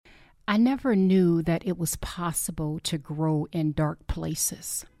I never knew that it was possible to grow in dark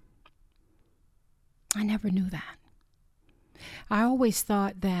places. I never knew that. I always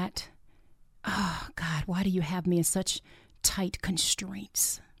thought that, oh God, why do you have me in such tight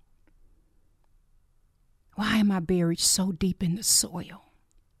constraints? Why am I buried so deep in the soil?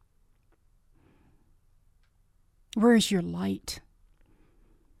 Where is your light?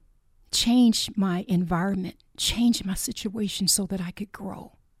 Change my environment, change my situation so that I could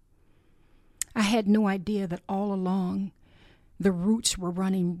grow. I had no idea that all along the roots were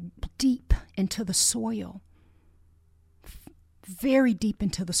running deep into the soil, very deep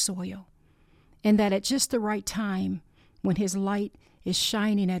into the soil, and that at just the right time, when his light is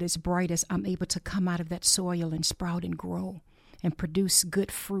shining at its brightest, I'm able to come out of that soil and sprout and grow and produce good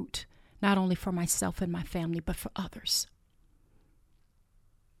fruit, not only for myself and my family, but for others.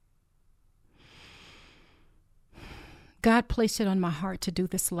 God placed it on my heart to do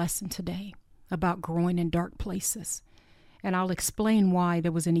this lesson today about growing in dark places. And I'll explain why.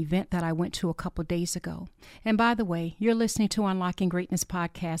 There was an event that I went to a couple days ago. And by the way, you're listening to Unlocking Greatness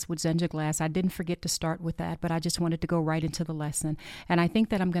podcast with Zenja Glass. I didn't forget to start with that, but I just wanted to go right into the lesson. And I think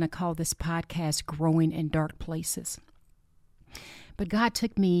that I'm going to call this podcast Growing in Dark Places. But God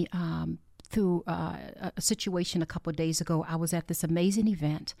took me through a situation a couple of days ago. I was at this amazing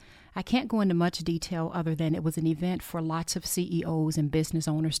event. I can't go into much detail other than it was an event for lots of CEOs and business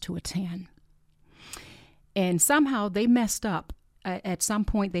owners to attend. And somehow they messed up. At some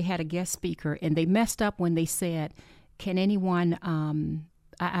point they had a guest speaker, and they messed up when they said, can anyone,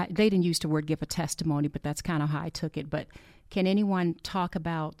 they didn't use the word give a testimony, but that's kind of how I took it. But can anyone talk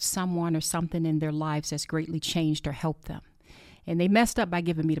about someone or something in their lives that's greatly changed or helped them? And they messed up by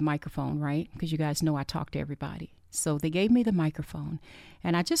giving me the microphone, right? Because you guys know I talk to everybody. So they gave me the microphone,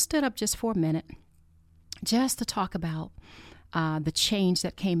 and I just stood up just for a minute just to talk about the change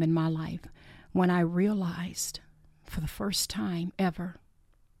that came in my life when I realized for the first time ever,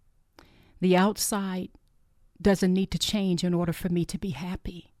 the outside doesn't need to change in order for me to be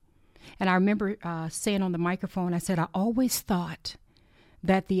happy. And I remember saying on the microphone, I said, I always thought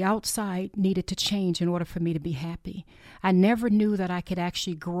that the outside needed to change in order for me to be happy. I never knew that I could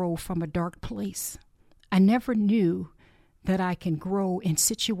actually grow from a dark place. I never knew that I can grow in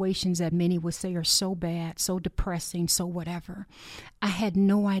situations that many would say are so bad, so depressing, so whatever. I had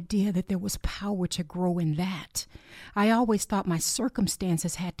no idea that there was power to grow in that. I always thought my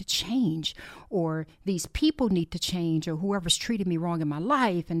circumstances had to change, or these people need to change, or whoever's treated me wrong in my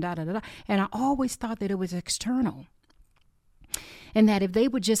life, and da-da-da-da. And I always thought that it was external. And that if they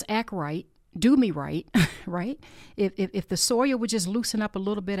would just act right, do me right, right? If the soil would just loosen up a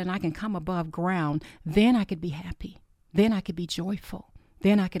little bit and I can come above ground, then I could be happy. Then I could be joyful.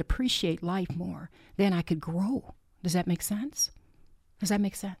 Then I could appreciate life more. Then I could grow. Does that make sense? Does that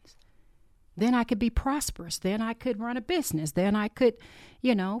make sense? Then I could be prosperous. Then I could run a business. Then I could,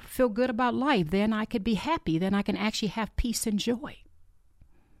 feel good about life. Then I could be happy. Then I can actually have peace and joy.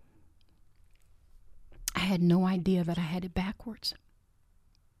 I had no idea that I had it backwards.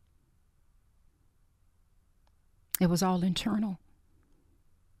 It was all internal.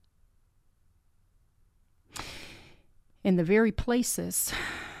 In the very places,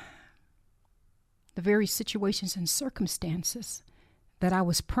 the very situations and circumstances that I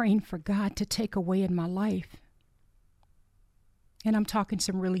was praying for God to take away in my life. And I'm talking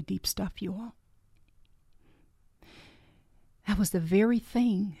some really deep stuff, you all. That was the very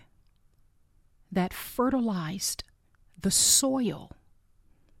thing that fertilized the soil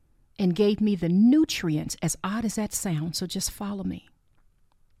and gave me the nutrients, as odd as that sounds, so just follow me.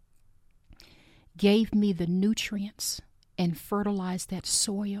 Gave me the nutrients and fertilized that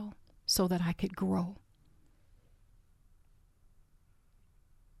soil so that I could grow.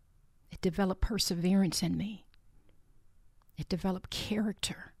 It developed perseverance in me. It developed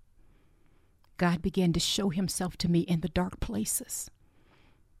character. God began to show himself to me in the dark places.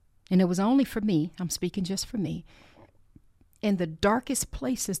 And it was only for me, I'm speaking just for me, in the darkest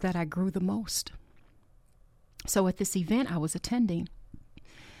places that I grew the most. So at this event I was attending,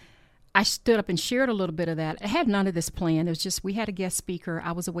 I stood up and shared a little bit of that. I had none of this planned. It was just, we had a guest speaker.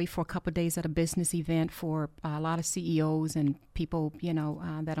 I was away for a couple of days at a business event for a lot of CEOs and people,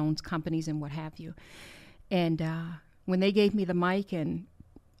 that owns companies and what have you. And when they gave me the mic, and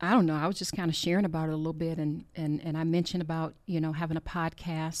I don't know, I was just kind of sharing about it a little bit. And I mentioned about, having a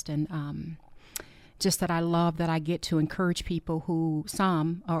podcast, and just that I love that I get to encourage people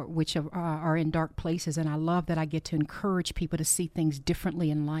which are in dark places. And I love that I get to encourage people to see things differently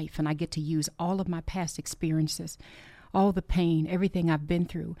in life. And I get to use all of my past experiences, all the pain, everything I've been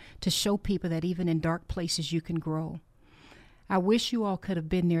through, to show people that even in dark places you can grow. I wish you all could have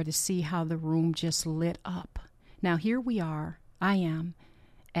been there to see how the room just lit up. Now, here we are. I am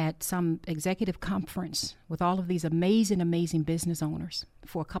at some executive conference with all of these amazing business owners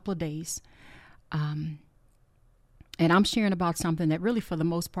for a couple of days. And I'm sharing about something that really, for the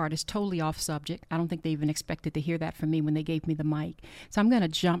most part, is totally off subject. I don't think they even expected to hear that from me when they gave me the mic. So I'm going to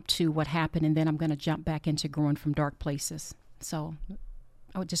jump to what happened, and then I'm going to jump back into growing from dark places. So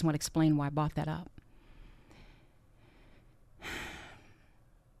I just want to explain why I brought that up.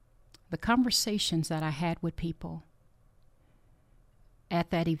 The conversations that I had with people at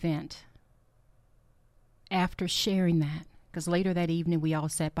that event, after sharing that, because later that evening we all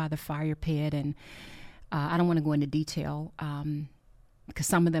sat by the fire pit, and I don't want to go into detail because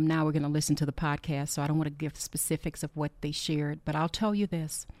some of them now are going to listen to the podcast, so I don't want to give specifics of what they shared. But I'll tell you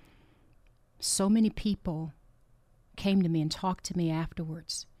this. So many people came to me and talked to me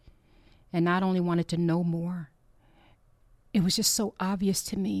afterwards and not only wanted to know more, it was just so obvious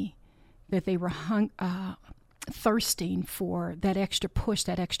to me that they were thirsting for that extra push,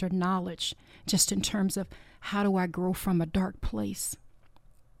 that extra knowledge, just in terms of how do I grow from a dark place.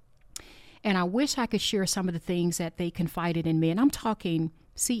 And I wish I could share some of the things that they confided in me. And I'm talking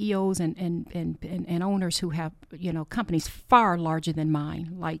CEOs and owners who have, companies far larger than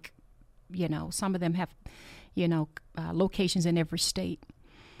mine. Like, some of them have, locations in every state.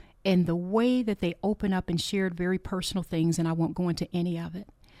 And the way that they open up and shared very personal things, and I won't go into any of it,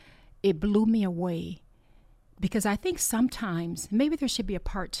 it blew me away. Because I think sometimes, maybe there should be a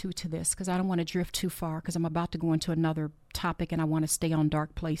part 2 to this, because I don't want to drift too far, because I'm about to go into another topic and I want to stay on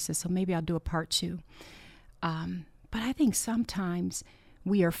dark places. So maybe I'll do a part 2. But I think sometimes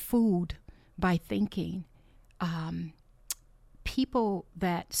we are fooled by thinking people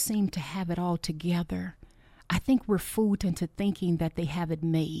that seem to have it all together, I think we're fooled into thinking that they have it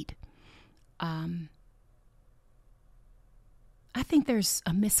made. I think there's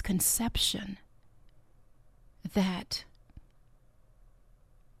a misconception that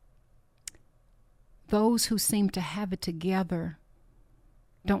those who seem to have it together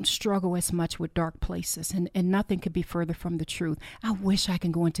don't struggle as much with dark places, and nothing could be further from the truth. I wish I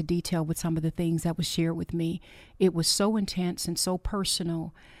can go into detail with some of the things that was shared with me. It was so intense and so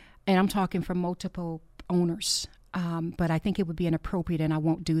personal, and I'm talking from multiple owners, but I think it would be inappropriate, and I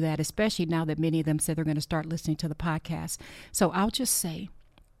won't do that, especially now that many of them said they're going to start listening to the podcast. So I'll just say,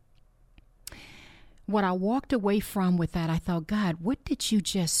 what I walked away from with that, I thought, God, what did you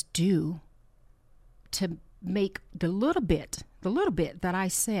just do to make the little bit that I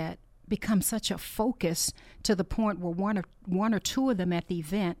said become such a focus to the point where one or two of them at the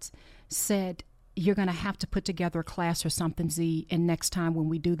event said, you're going to have to put together a class or something, Z, and next time when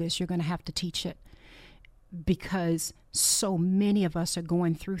we do this, you're going to have to teach it. Because so many of us are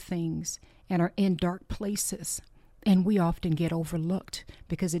going through things and are in dark places. And we often get overlooked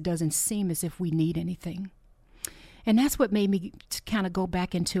because it doesn't seem as if we need anything. And that's what made me kind of go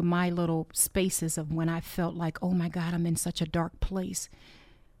back into my little spaces of when I felt like, oh my God, I'm in such a dark place.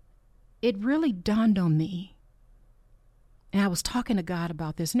 It really dawned on me. And I was talking to God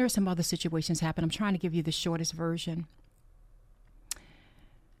about this. And there are some other situations happen. I'm trying to give you the shortest version.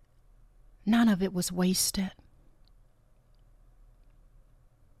 None of it was wasted.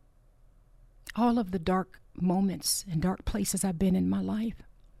 All of the dark moments and dark places I've been in my life,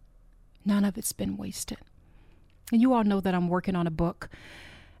 none of it's been wasted. And you all know that I'm working on a book.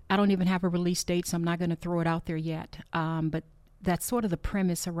 I don't even have a release date, so I'm not going to throw it out there yet. But that's sort of the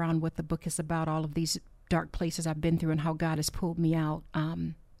premise around what the book is about, all of these dark places I've been through and how God has pulled me out.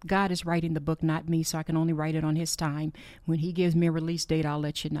 God is writing the book, not me, so I can only write it on his time. When he gives me a release date, I'll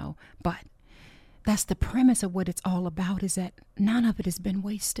let you know. But that's the premise of what it's all about, is that none of it has been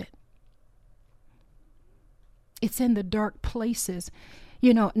wasted. It's in the dark places.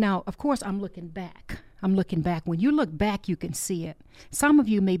 Now, of course, I'm looking back. When you look back, you can see it. Some of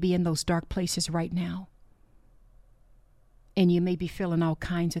you may be in those dark places right now. And you may be feeling all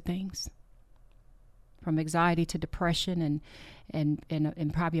kinds of things, from anxiety to depression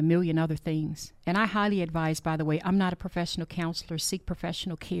and probably a million other things. And I highly advise, by the way, I'm not a professional counselor. Seek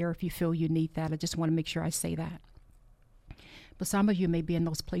professional care if you feel you need that. I just want to make sure I say that. But some of you may be in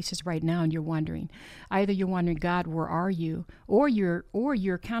those places right now and you're wondering, God, where are you? Or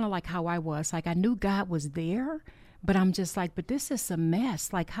you're kind of like how I was. Like, I knew God was there, but I'm just like, but this is a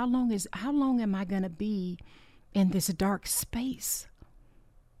mess. Like, how long am I going to be in this dark space?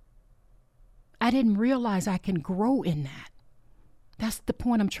 I didn't realize I can grow in that. That's the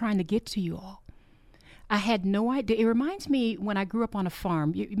point I'm trying to get to you all. I had no idea. It reminds me when I grew up on a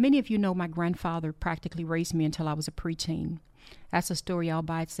farm. Many of you know my grandfather practically raised me until I was a preteen. That's a story all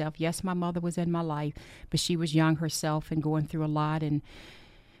by itself. Yes, my mother was in my life, but she was young herself and going through a lot. And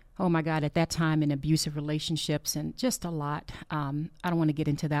oh my God, at that time in abusive relationships and just a lot. I don't want to get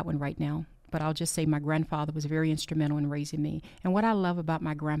into that one right now, but I'll just say my grandfather was very instrumental in raising me. And what I love about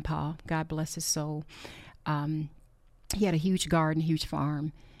my grandpa, God bless his soul, he had a huge garden, huge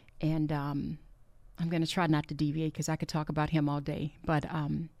farm. And I'm going to try not to deviate because I could talk about him all day. But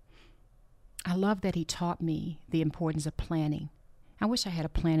I love that he taught me the importance of planning. I wish I had a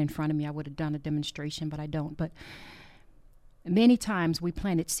plan in front of me. I would have done a demonstration, but I don't. But many times we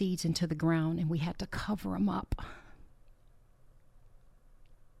planted seeds into the ground and we had to cover them up.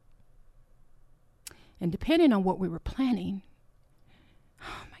 And depending on what we were planting,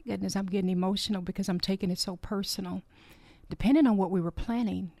 oh my goodness, I'm getting emotional because I'm taking it so personal. Depending on what we were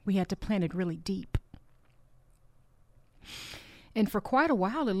planting, we had to plant it really deep. And for quite a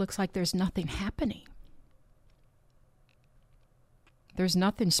while, it looks like there's nothing happening. There's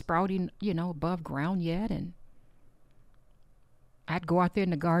nothing sprouting, above ground yet. And I'd go out there in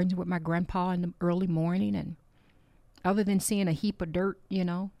the gardens with my grandpa in the early morning. And other than seeing a heap of dirt,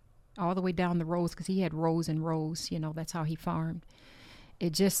 all the way down the rows, because he had rows and rows, that's how he farmed.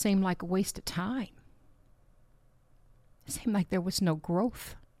 It just seemed like a waste of time. It seemed like there was no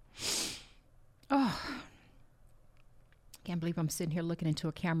growth. Oh, can't believe I'm sitting here looking into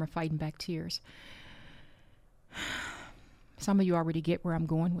a camera fighting back tears. Some of you already get where I'm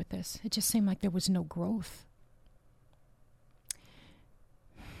going with this. It just seemed like there was no growth.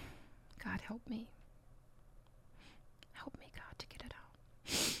 God, help me. Help me, God, to get it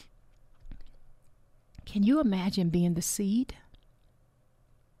out. Can you imagine being the seed?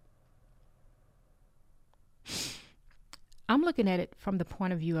 I'm looking at it from the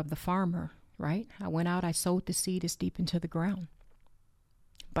point of view of the farmer, right? I went out, I sowed the seed as deep into the ground.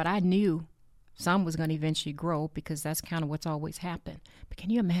 But I knew some was going to eventually grow because that's kind of what's always happened. But can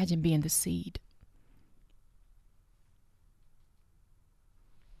you imagine being the seed?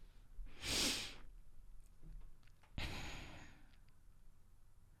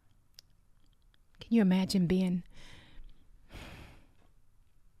 Can you imagine being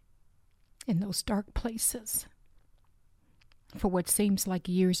in those dark places for what seems like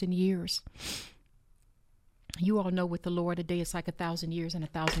years and years? You all know with the Lord, a day is like 1,000 years, and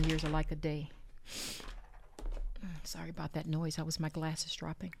 1,000 years are like a day. Sorry about that noise. That was my glasses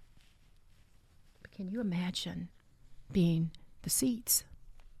dropping. But can you imagine being the seeds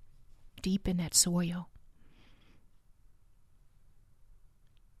deep in that soil?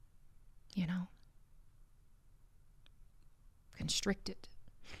 Constricted.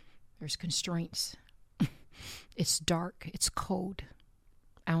 There's constraints. It's dark. It's cold.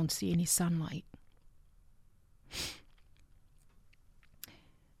 I don't see any sunlight.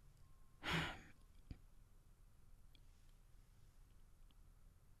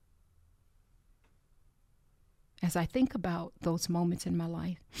 As I think about those moments in my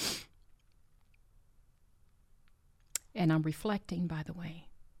life, and I'm reflecting, by the way,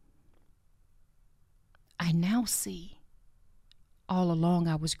 I now see all along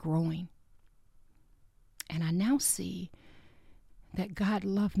I was growing. And I now see that God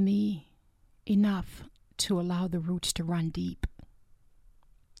loved me enough to allow the roots to run deep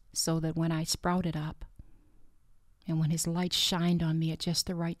so that when I sprouted up and when his light shined on me at just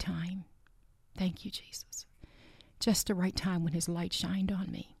the right time, thank you, Jesus, just the right time when his light shined on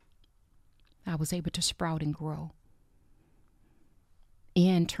me, I was able to sprout and grow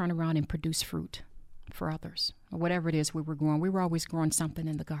and turn around and produce fruit for others, or whatever it is we were growing. We were always growing something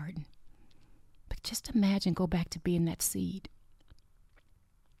in the garden. But just imagine, go back to being that seed.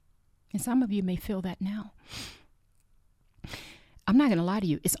 And some of you may feel that now. I'm not going to lie to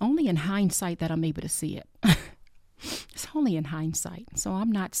you. It's only in hindsight that I'm able to see it. It's only in hindsight. So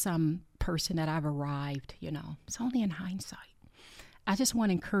I'm not some person that I've arrived, It's only in hindsight. I just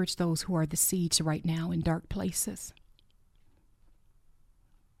want to encourage those who are the seeds right now in dark places.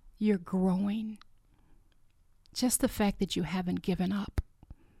 You're growing. Just the fact that you haven't given up.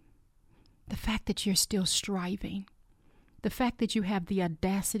 The fact that you're still striving. The fact that you have the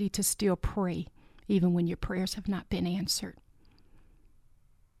audacity to still pray, even when your prayers have not been answered.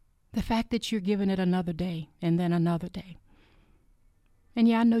 The fact that you're giving it another day and then another day. And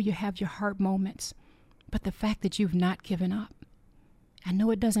yeah, I know you have your hard moments, but the fact that you've not given up. I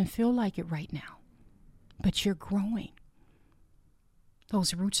know it doesn't feel like it right now, but you're growing.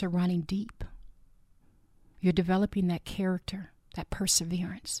 Those roots are running deep. You're developing that character, that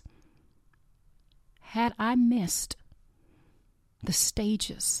perseverance. Had I missed the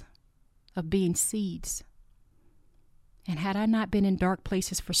stages of being seeds, And had I not been in dark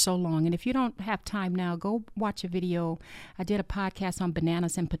places for so long, and if you don't have time now, go watch a video. I did a podcast on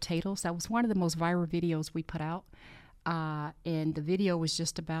bananas and potatoes. That was one of the most viral videos we put out. And the video was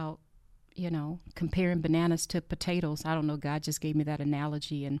just about, comparing bananas to potatoes. I don't know, God just gave me that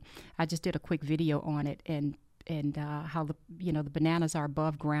analogy, and I just did a quick video on it, and how the bananas are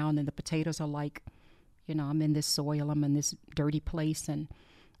above ground and the potatoes are like, I'm in this soil, I'm in this dirty place, and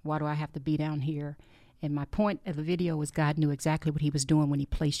why do I have to be down here? And my point of the video was God knew exactly what he was doing when he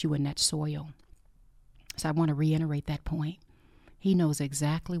placed you in that soil. So I want to reiterate that point. He knows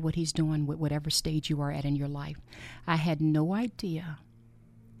exactly what he's doing with whatever stage you are at in your life. I had no idea.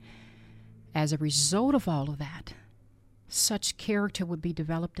 As a result of all of that, such character would be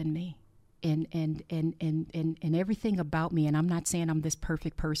developed in me. And everything about me, and I'm not saying I'm this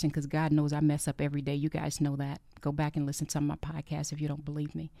perfect person, because God knows I mess up every day. You guys know that. Go back and listen to some of my podcasts if you don't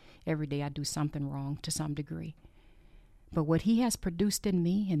believe me. Every day I do something wrong to some degree. But what he has produced in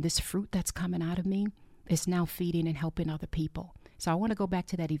me, and this fruit that's coming out of me, is now feeding and helping other people. So I want to go back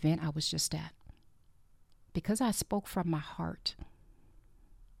to that event I was just at. Because I spoke from my heart,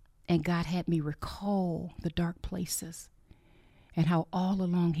 and God had me recall the dark places, and how all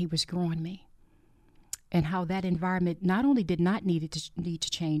along he was growing me, and how that environment not only did not need to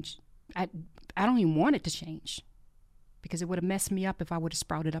change, I don't even want it to change, because it would have messed me up if I would have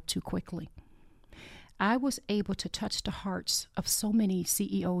sprouted up too quickly. I was able to touch the hearts of so many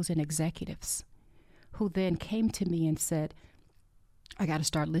CEOs and executives who then came to me and said, I got to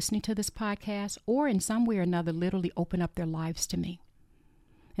start listening to this podcast, or in some way or another literally open up their lives to me.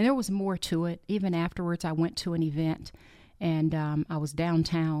 And there was more to it. Even afterwards, I went to an event, and I was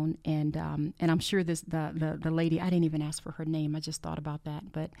downtown, and I'm sure the lady, I didn't even ask for her name. I just thought about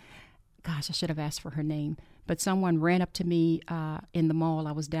that. But gosh, I should have asked for her name. But someone ran up to me in the mall.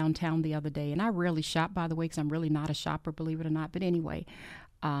 I was downtown the other day, and I rarely shop, by the way, because I'm really not a shopper, believe it or not. But anyway,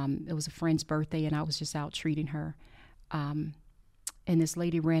 it was a friend's birthday, and I was just out treating her. And this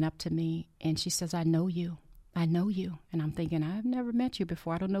lady ran up to me, and she says, I know you. I know you. And I'm thinking, I've never met you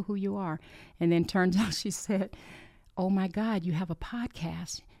before. I don't know who you are. And then turns out she said, oh my God, you have a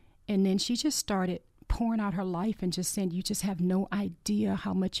podcast. And then she just started pouring out her life and just saying, you just have no idea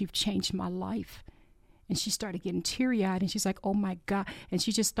how much you've changed my life. And she started getting teary-eyed, and she's like, oh my God. And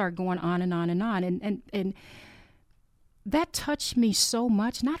she just started going on and on and on. And that touched me so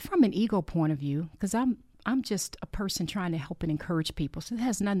much, not from an ego point of view, because I'm just a person trying to help and encourage people. So it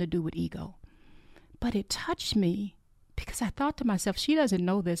has nothing to do with ego. But it touched me because I thought to myself, she doesn't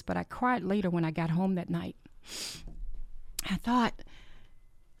know this, but I cried later when I got home that night. I thought,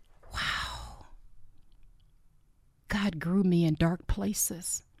 wow, God grew me in dark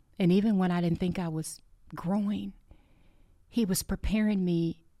places. And even when I didn't think I was growing, he was preparing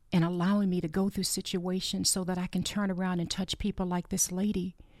me and allowing me to go through situations so that I can turn around and touch people like this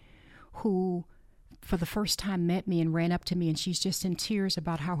lady who for the first time met me and ran up to me, and she's just in tears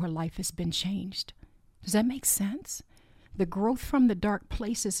about how her life has been changed. Does that make sense? The growth from the dark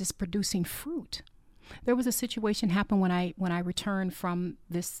places is producing fruit. There was a situation happened when I returned from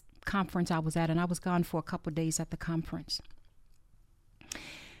this conference I was at, and I was gone for a couple of days at the conference.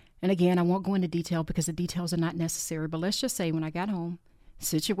 And again, I won't go into detail because the details are not necessary, but let's just say when I got home,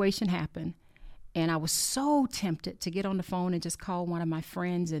 situation happened, and I was so tempted to get on the phone and just call one of my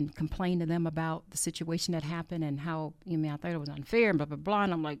friends and complain to them about the situation that happened and how, I thought it was unfair and blah, blah, blah.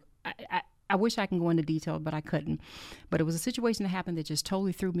 And I'm like, I wish I can go into detail, but I couldn't. But it was a situation that happened that just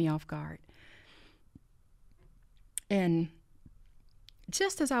totally threw me off guard. And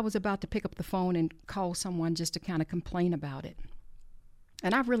just as I was about to pick up the phone and call someone just to kind of complain about it,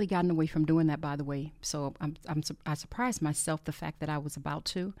 and I've really gotten away from doing that, by the way, so I surprised myself the fact that I was about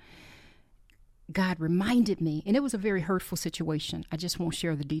to. God reminded me, and it was a very hurtful situation. I just won't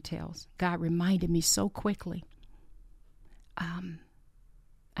share the details. God reminded me so quickly.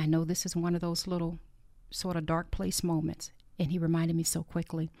 I know this is one of those little sort of dark place moments, and he reminded me so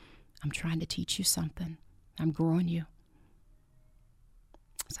quickly, I'm trying to teach you something. I'm growing you.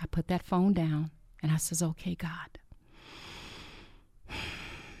 So I put that phone down, and I says, okay, God,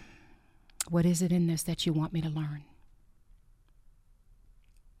 what is it in this that you want me to learn?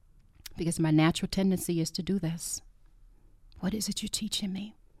 Because my natural tendency is to do this. What is it you're teaching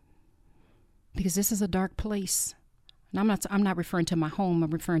me? Because this is a dark place. And I'm not referring to my home.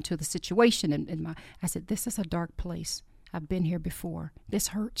 I'm referring to the situation. I said, this is a dark place. I've been here before. This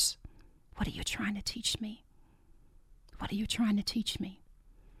hurts. What are you trying to teach me? What are you trying to teach me?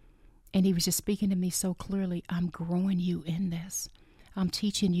 And he was just speaking to me so clearly. I'm growing you in this. I'm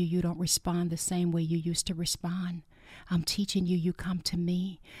teaching you don't respond the same way you used to respond. I'm teaching you, you come to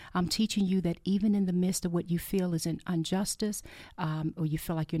me. I'm teaching you that even in the midst of what you feel is an injustice, or you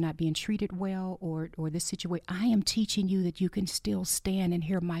feel like you're not being treated well, or this situation, I am teaching you that you can still stand and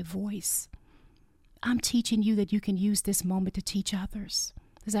hear my voice. I'm teaching you that you can use this moment to teach others.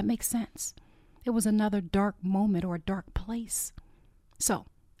 Does that make sense? It was another dark moment or a dark place. So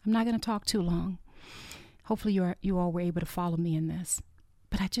I'm not going to talk too long. Hopefully you all were able to follow me in this.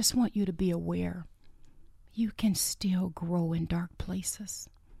 But I just want you to be aware. You can still grow in dark places.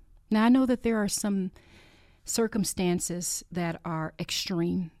 Now, I know that there are some circumstances that are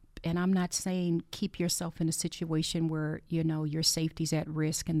extreme. And I'm not saying keep yourself in a situation where, your safety's at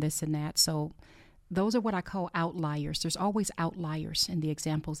risk and this and that. So those are what I call outliers. There's always outliers in the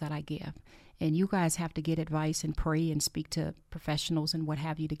examples that I give. And you guys have to get advice and pray and speak to professionals and what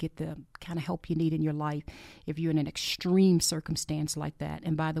have you to get the kind of help you need in your life if you're in an extreme circumstance like that.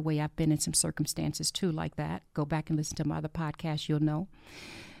 And by the way, I've been in some circumstances too like that. Go back and listen to my other podcasts, you'll know.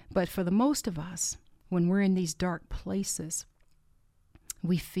 But for the most of us, when we're in these dark places,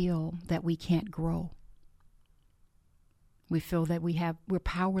 we feel that we can't grow. We feel that we're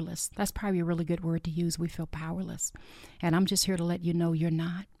powerless. That's probably a really good word to use. We feel powerless. And I'm just here to let you know you're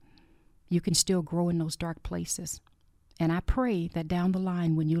not. You can still grow in those dark places. And I pray that down the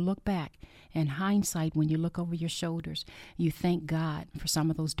line, when you look back, in hindsight, when you look over your shoulders, you thank God for some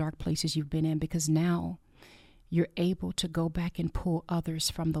of those dark places you've been in, because now you're able to go back and pull others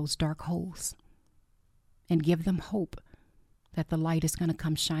from those dark holes and give them hope that the light is going to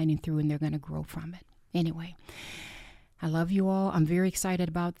come shining through and they're going to grow from it. Anyway, I love you all. I'm very excited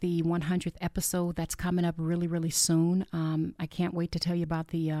about the 100th episode that's coming up really, really soon. I can't wait to tell you about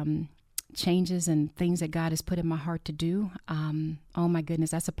the changes and things that God has put in my heart to do. Oh my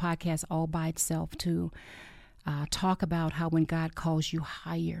goodness, that's a podcast all by itself to talk about how when God calls you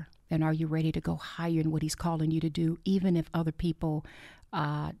higher, then are you ready to go higher in what he's calling you to do, even if other people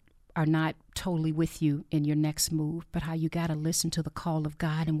are not totally with you in your next move, but how you got to listen to the call of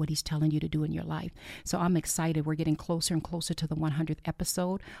God and what he's telling you to do in your life. So I'm excited. We're getting closer and closer to the 100th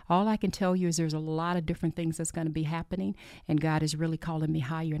episode. All I can tell you is there's a lot of different things that's going to be happening, and God is really calling me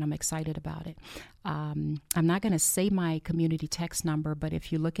higher, and I'm excited about it. I'm not going to say my community text number, but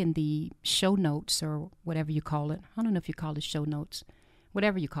if you look in the show notes or whatever you call it, I don't know if you call it show notes,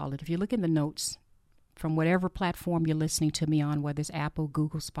 whatever you call it, if you look in the notes, from whatever platform you're listening to me on, whether it's Apple,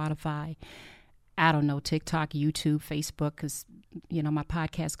 Google, Spotify, I don't know, TikTok, YouTube, Facebook, because, my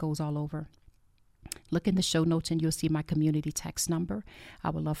podcast goes all over. Look in the show notes and you'll see my community text number. I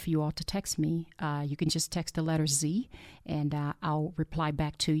would love for you all to text me. You can just text the letter Z and I'll reply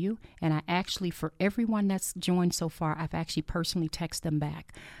back to you. And I actually, for everyone that's joined so far, I've actually personally texted them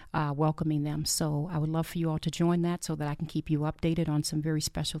back, welcoming them. So I would love for you all to join that so that I can keep you updated on some very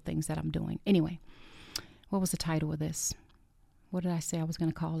special things that I'm doing. Anyway. What was the title of this? What did I say I was going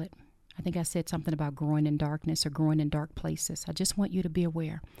to call it? I think I said something about growing in darkness or growing in dark places. I just want you to be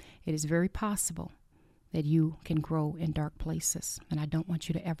aware. It is very possible that you can grow in dark places. And I don't want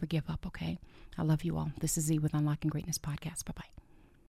you to ever give up, okay? I love you all. This is Z with Unlocking Greatness Podcast. Bye-bye.